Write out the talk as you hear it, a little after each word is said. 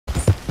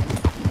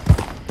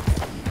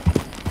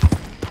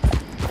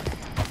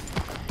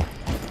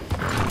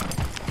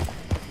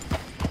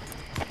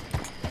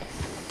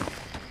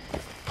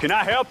Can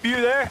I help you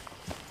there?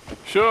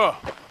 Sure.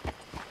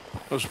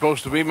 They're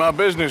supposed to be my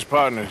business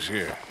partners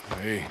here.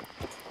 They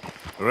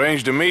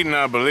arranged a meeting,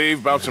 I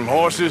believe, about some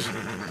horses.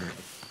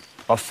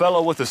 A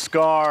fellow with a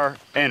scar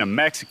and a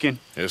Mexican.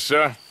 Yes,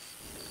 sir.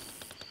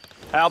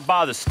 Out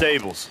by the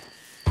stables.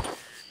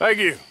 Thank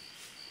you.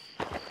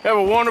 Have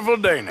a wonderful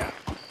day now.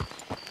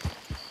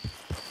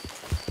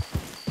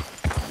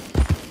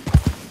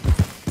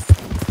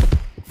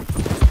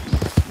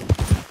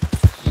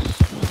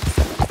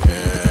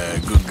 Yeah,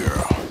 good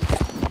girl.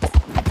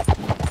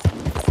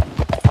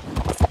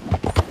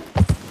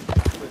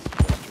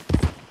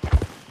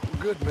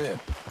 We're good men.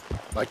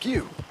 Like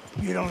you.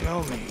 You don't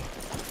know me.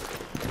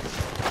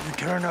 You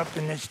turn up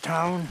in this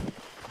town,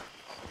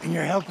 and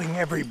you're helping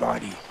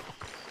everybody.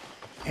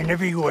 And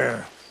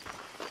everywhere.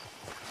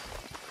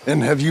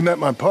 And have you met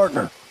my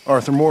partner,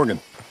 Arthur Morgan?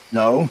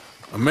 No?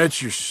 I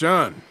met your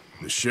son,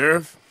 the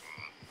sheriff.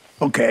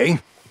 Okay.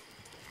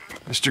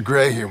 Mr.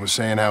 Gray here was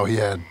saying how he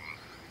had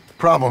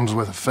problems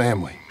with a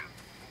family.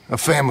 A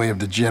family of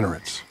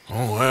degenerates.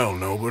 Oh, well,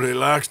 nobody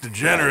likes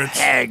degenerates.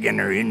 That hag and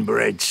her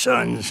inbred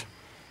sons.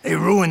 They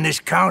ruined this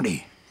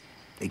county.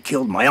 They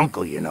killed my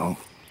uncle, you know.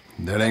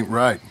 That ain't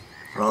right.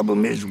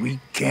 Problem is, we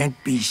can't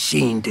be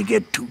seen to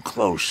get too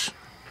close.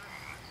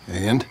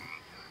 And?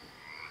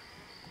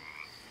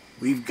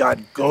 We've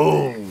got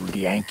gold,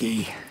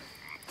 Yankee.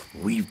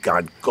 We've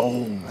got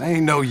gold. I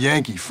ain't no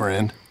Yankee,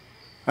 friend.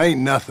 I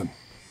ain't nothing.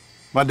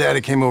 My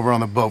daddy came over on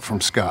the boat from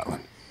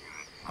Scotland.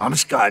 I'm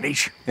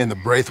Scottish. And the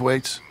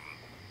Braithwaites?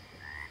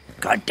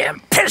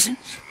 Goddamn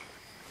peasants.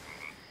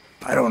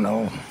 I don't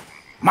know.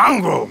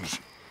 Mongrels.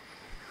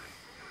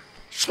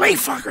 Slave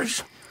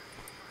fuckers.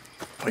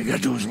 All you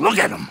gotta do is look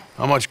at them.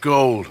 How much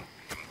gold?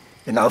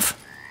 Enough.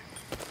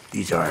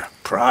 These are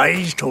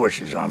prized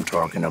horses I'm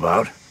talking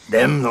about.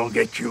 Them, they'll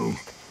get you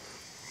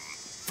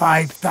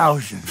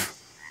 5,000.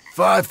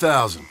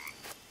 5,000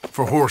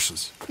 for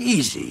horses.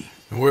 Easy.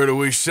 And where do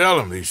we sell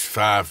them, these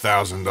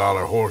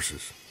 $5,000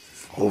 horses?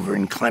 Over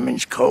in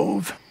Clemens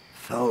Cove.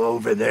 Fellow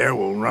over there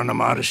will run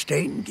them out of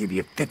state and give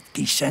you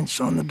 50 cents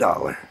on the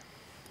dollar.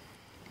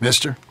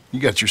 Mister, you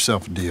got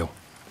yourself a deal.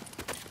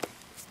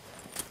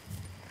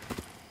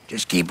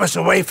 Just keep us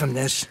away from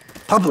this.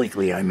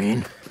 Publicly, I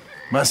mean.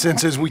 My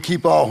sense is we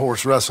keep all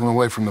horse wrestling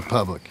away from the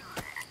public.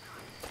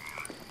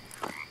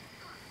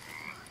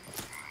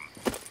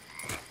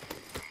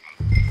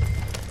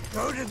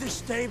 Go to the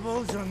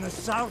stables on the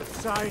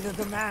south side of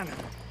the manor.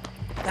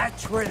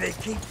 That's where they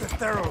keep the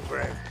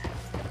thoroughbred.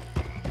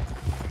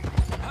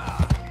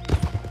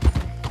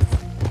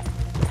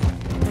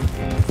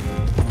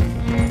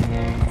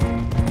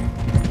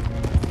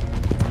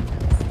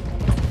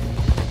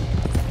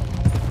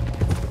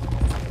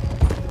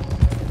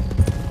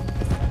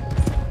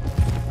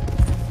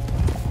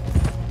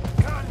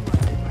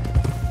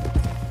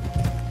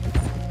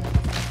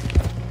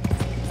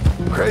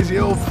 Crazy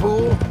old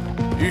fool.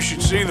 You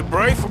should see the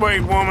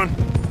Braithwaite woman.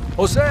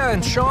 Hosea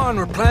and Sean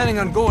were planning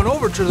on going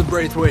over to the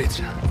Braithwaites.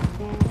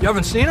 You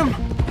haven't seen them?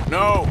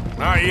 No,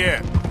 not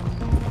yet.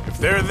 If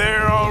they're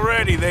there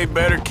already, they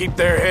better keep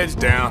their heads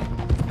down.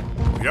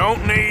 We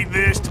don't need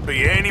this to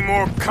be any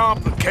more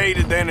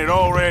complicated than it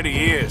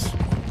already is.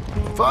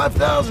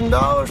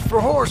 $5,000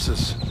 for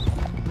horses.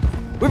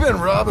 We've been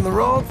robbing the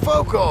wrong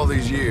folk all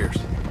these years.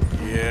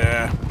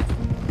 Yeah,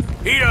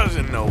 he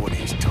doesn't know what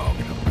he's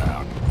talking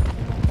about.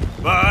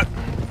 But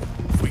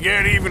if we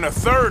get even a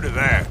third of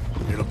that,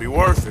 it'll be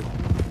worth it.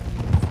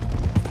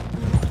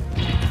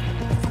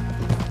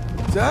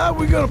 So how are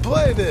we gonna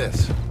play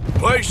this? The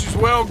place is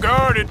well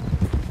guarded,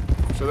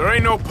 so there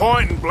ain't no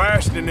point in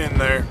blasting in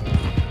there.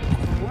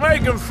 We'll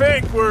make them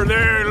think we're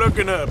there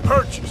looking to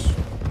purchase.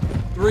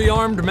 3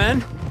 armed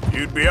men?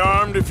 You'd be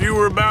armed if you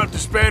were about to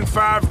spend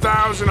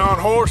 5,000 on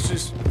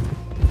horses.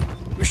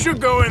 We should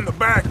go in the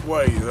back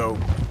way, though.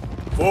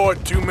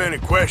 Avoid too many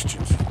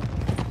questions.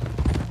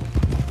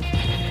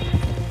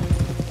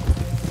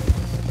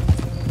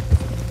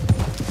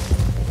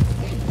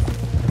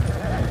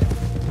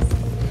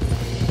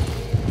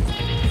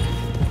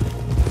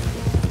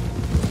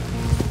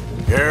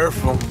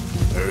 Careful.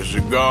 There's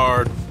a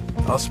guard.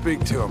 I'll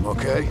speak to him,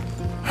 okay?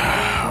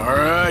 All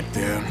right,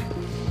 then.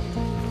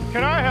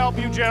 Can I help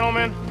you,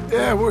 gentlemen?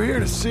 Yeah, we're here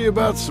to see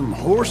about some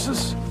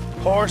horses.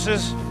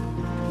 Horses?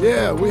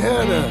 Yeah, we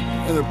had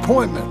an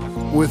appointment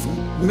with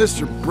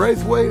Mr.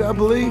 Braithwaite, I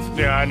believe.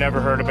 Yeah, I never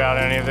heard about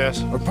any of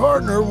this. Our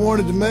partner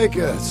wanted to make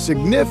a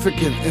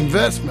significant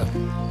investment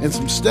in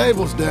some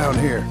stables down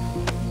here.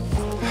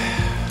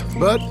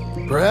 But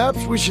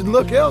perhaps we should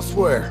look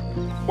elsewhere.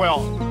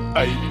 Well,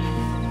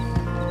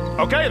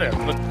 okay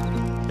then. Let's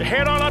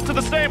head on up to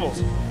the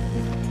stables.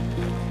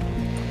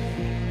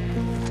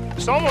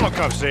 Someone will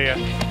come see you.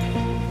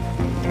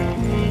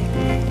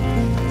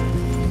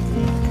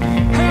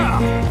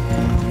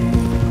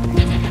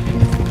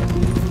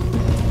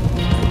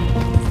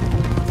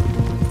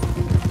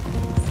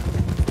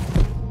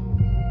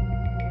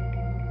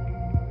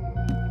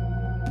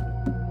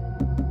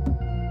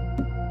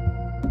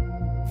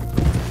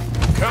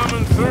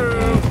 Coming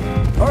through.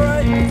 All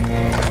right.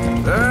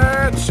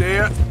 That's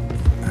it.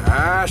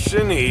 Nice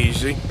and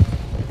easy.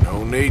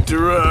 No need to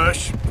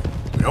rush.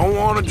 We don't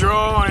want to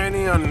draw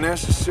any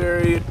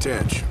unnecessary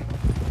attention.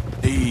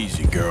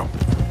 Easy, girl.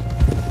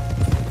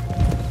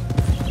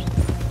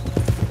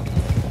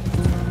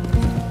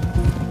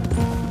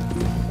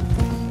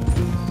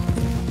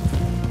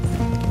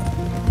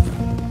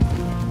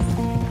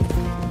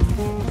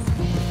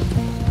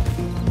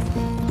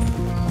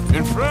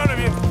 In front of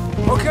you.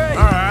 Okay.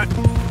 All right.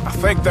 I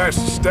think that's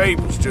the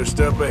stables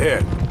just up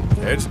ahead.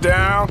 Heads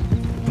down,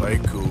 play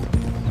cool.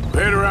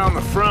 Head around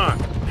the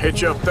front,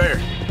 hitch up there.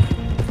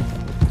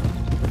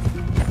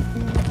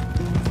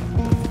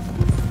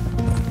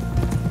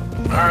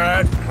 All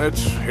right,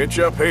 let's hitch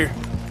up here.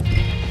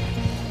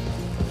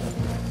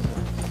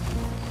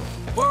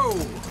 Whoa!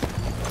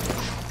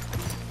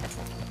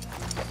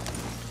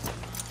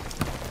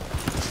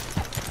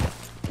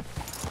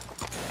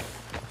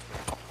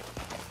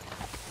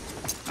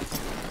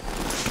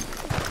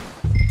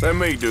 Let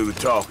me do the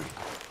talking.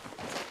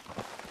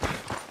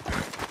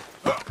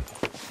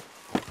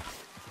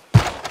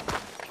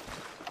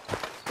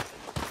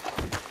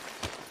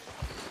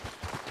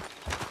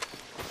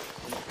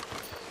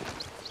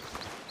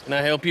 Can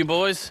I help you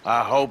boys?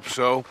 I hope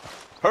so.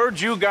 Heard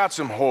you got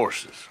some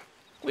horses.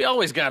 We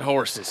always got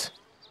horses.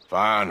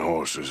 Fine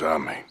horses, I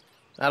mean.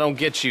 I don't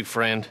get you,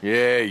 friend.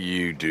 Yeah,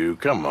 you do.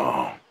 Come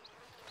on.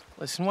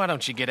 Listen, why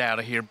don't you get out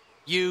of here?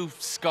 You,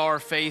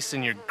 Scarface,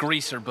 and your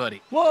greaser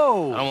buddy.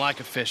 Whoa! I don't like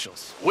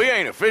officials. We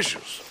ain't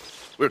officials.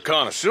 We're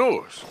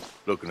connoisseurs,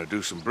 looking to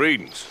do some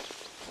breedings.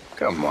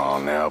 Come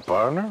on now,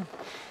 partner.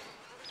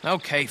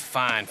 Okay,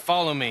 fine.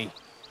 Follow me.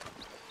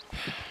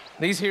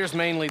 These here's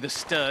mainly the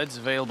studs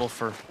available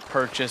for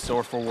purchase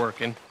or for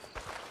working.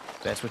 If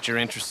that's what you're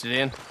interested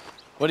in.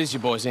 What is you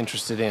boys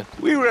interested in?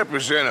 We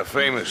represent a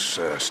famous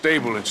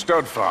stable and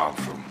stud farm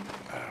from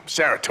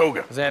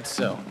Saratoga, Is that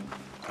so?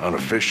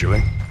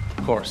 unofficially.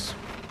 Of course.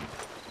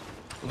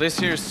 Well, this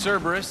here's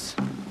Cerberus.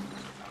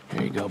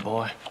 Here you go,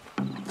 boy.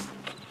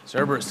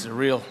 Cerberus is a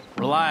real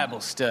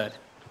reliable stud.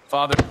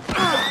 Father...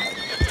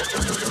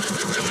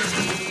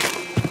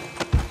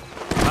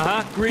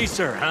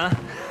 Greaser, huh?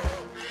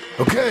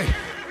 Okay,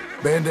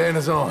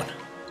 bandana's on.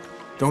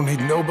 Don't need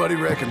nobody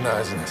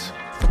recognizing us.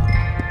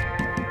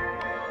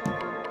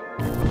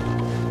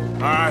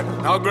 All right,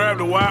 I'll grab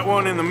the white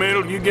one in the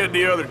middle. You get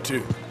the other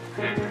two.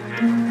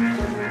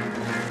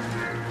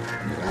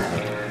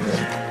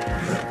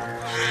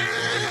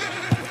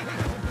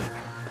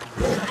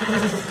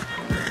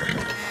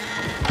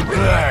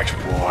 Relax,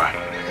 boy.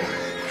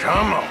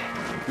 Come on.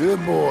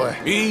 Good boy.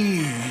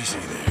 Easy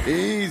there.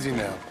 Easy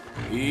now.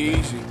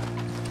 Easy.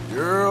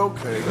 You're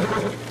okay.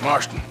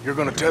 Marston, you're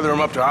gonna tether him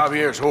up to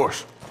Javier's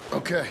horse.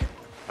 Okay.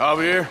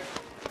 Javier,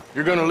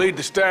 you're gonna lead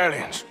the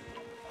stallions.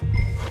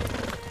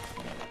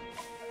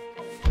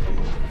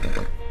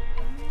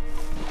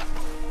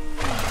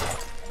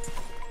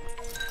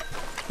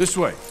 This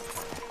way.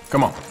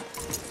 Come on.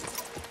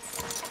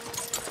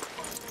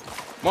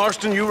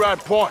 Marston, you ride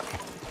point.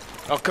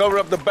 I'll cover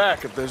up the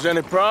back. If there's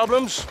any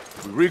problems,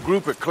 we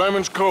regroup at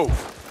Clemens Cove.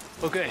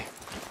 Okay.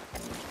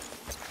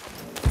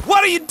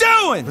 What are you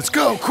doing? Let's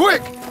go,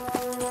 quick! Go, get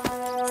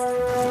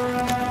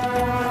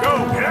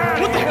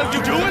out! What the hell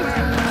you doing?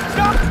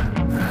 Stop!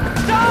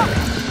 Stop!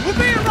 We're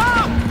being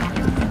robbed!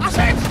 I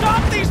said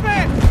stop these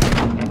men!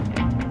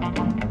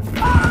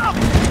 Ah!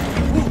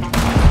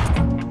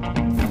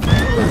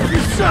 You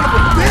son of a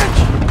bitch!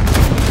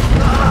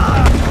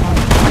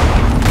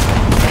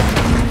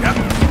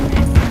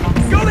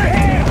 Go to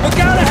hell! Look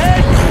out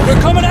ahead!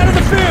 They're coming out of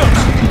the fields!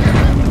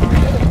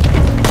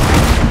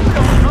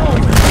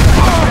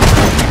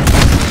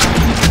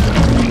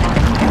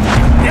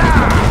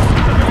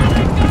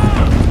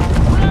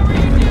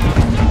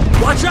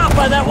 Watch out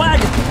by that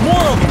wagon!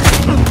 More of them!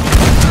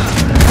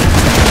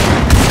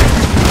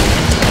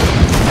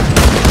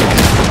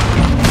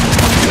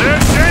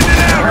 They're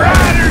sending out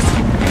riders!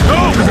 Go!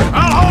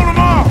 I'll hold them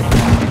off!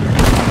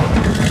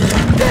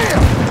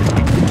 Damn!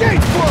 The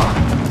gate's blocked!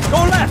 Go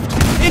left!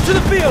 Into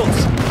the fields!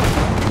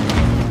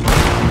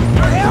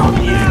 Help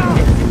me now!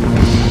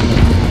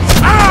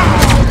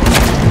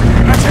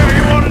 That's how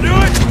you want to do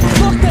it?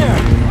 Look there!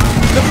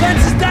 The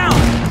fence is down!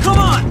 Come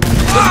on!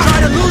 Let's try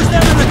to lose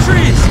them in the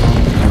trees!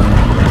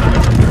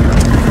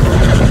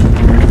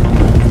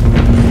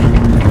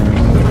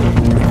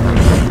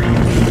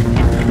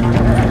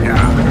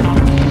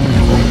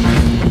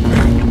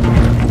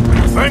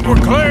 Think we're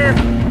clear?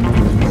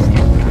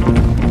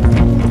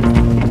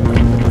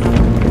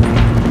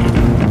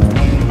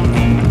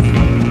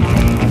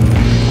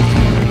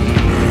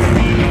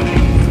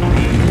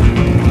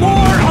 More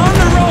on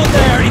the road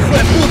there, hijo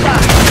de puta!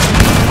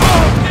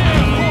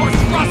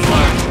 Horse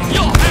rustler!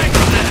 You'll hang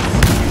for this!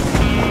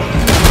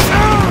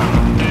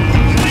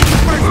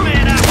 First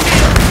man out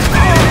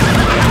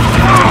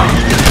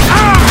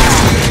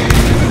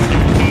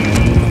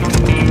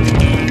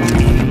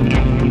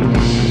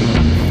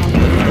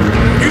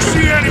You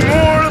see any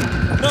more of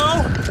them?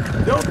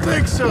 No? Don't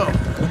think so.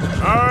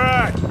 All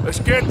right, let's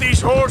get these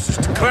horses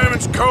to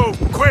Clemens Cove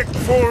quick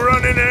before we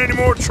run into any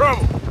more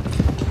trouble.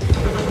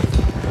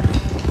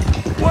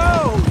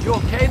 You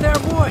okay there,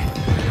 boy?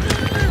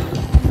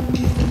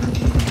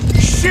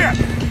 Shit!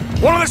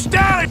 One of the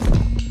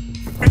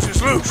stallions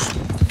is loose.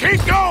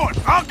 Keep going.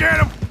 I'll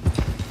get him.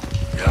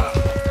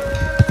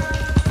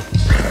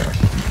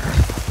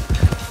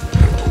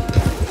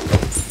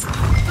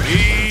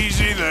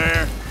 Easy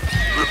there.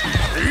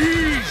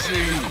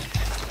 Easy.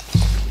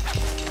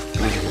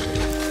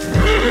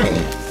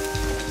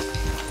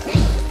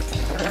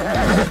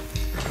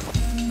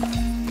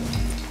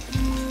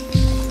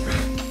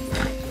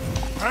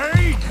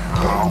 Hey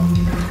now.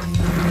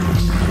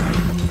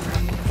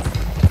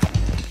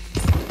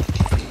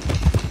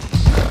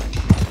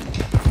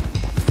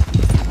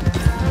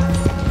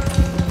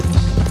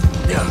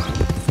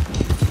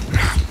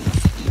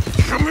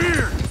 Come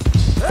here.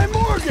 Hey,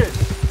 Morgan!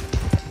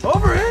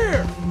 Over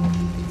here!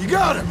 You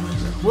got him.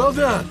 Well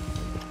done.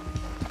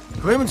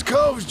 Clemens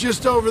Cove's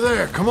just over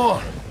there. Come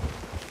on.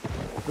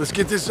 Let's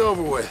get this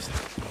over with.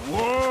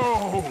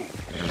 Whoa.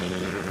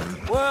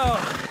 Well,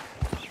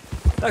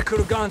 that could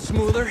have gone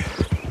smoother.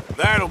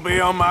 That'll be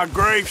on my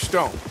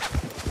gravestone.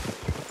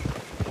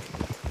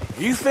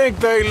 You think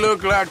they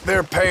look like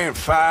they're paying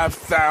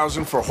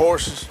 $5,000 for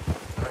horses?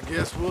 I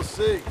guess we'll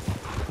see.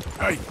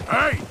 Hey,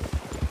 hey!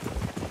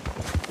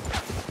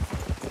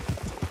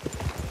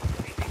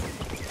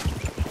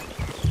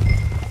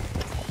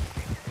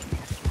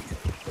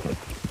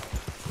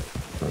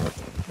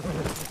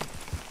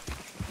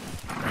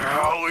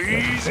 Oh,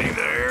 easy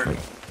there.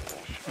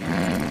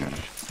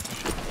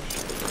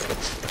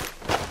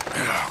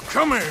 Oh,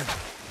 come here.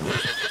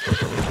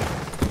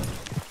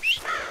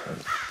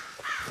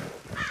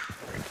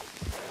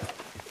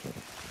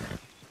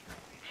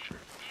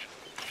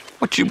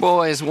 What you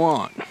boys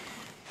want?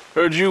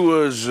 Heard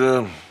you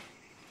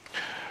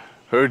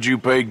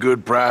paid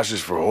good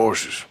prices for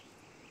horses.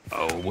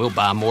 Oh, we'll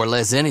buy more or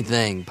less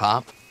anything,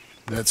 Pop.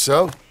 That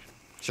so?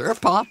 Sure,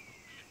 Pop.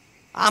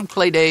 I'm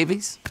Clay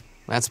Davies.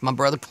 That's my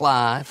brother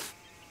Clive.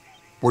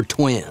 We're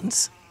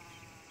twins.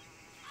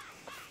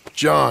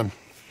 John,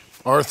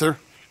 Arthur,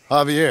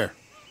 Javier.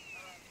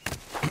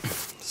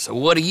 So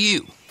what are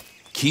you?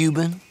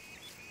 Cuban?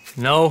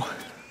 No,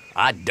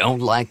 I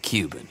don't like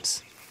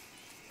Cubans.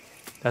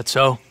 that's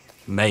so.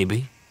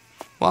 Maybe.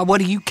 Why, what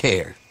do you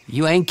care?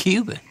 You ain't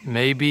Cuban.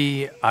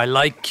 Maybe I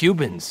like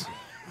Cubans.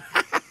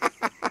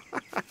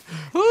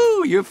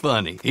 Ooh, you're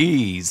funny.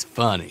 He's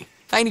funny.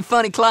 Ain't he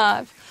funny,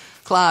 Clive?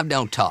 Clive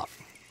don't talk.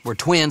 We're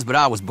twins, but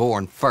I was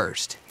born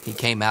first. He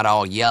came out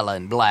all yellow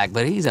and black,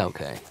 but he's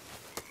okay.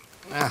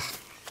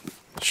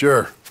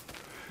 Sure.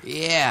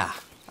 Yeah,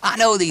 I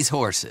know these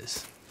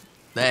horses.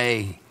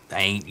 They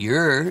ain't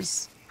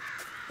yours.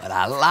 But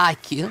I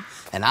like you,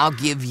 and I can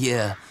give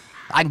you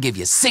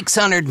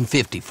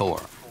 $650 for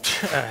them.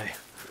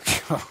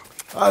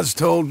 I was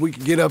told we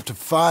could get up to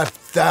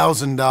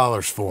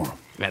 $5,000 for them.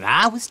 And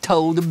I was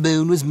told the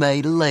moon was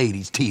made of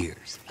ladies'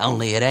 tears.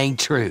 Only it ain't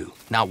true.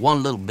 Not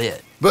one little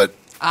bit. But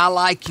I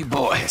like you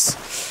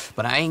boys,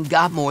 but I ain't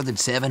got more than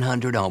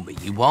 $700 on me.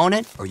 You want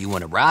it, or you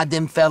want to ride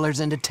them fellers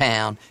into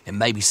town, and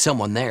maybe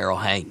someone there'll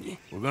hang you?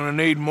 We're gonna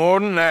need more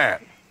than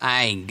that.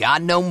 I ain't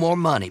got no more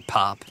money,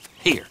 Pop.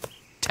 Here,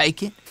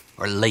 take it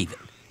or leave it.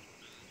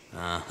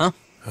 Uh-huh.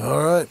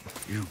 all right.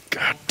 You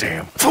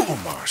goddamn fool,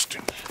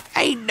 Marston.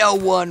 Ain't no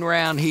one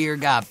round here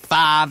got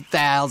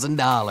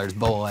 $5,000,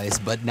 boys,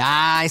 but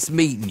nice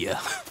meeting you.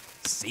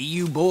 See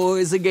you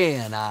boys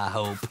again, I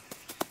hope.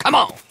 Come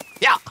on,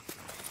 yeah.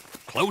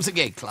 Close the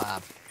gate,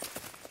 Clive.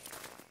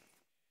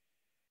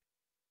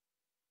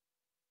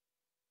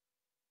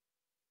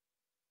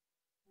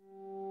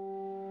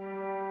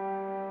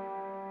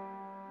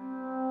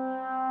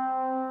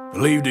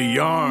 Believed a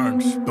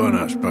yarn spun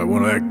us by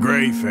one of that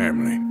Gray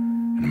family,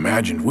 and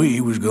imagined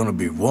we was gonna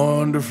be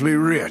wonderfully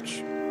rich.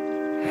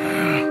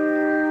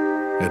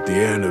 At the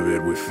end of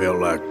it, we felt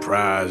like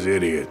prize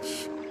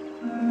idiots.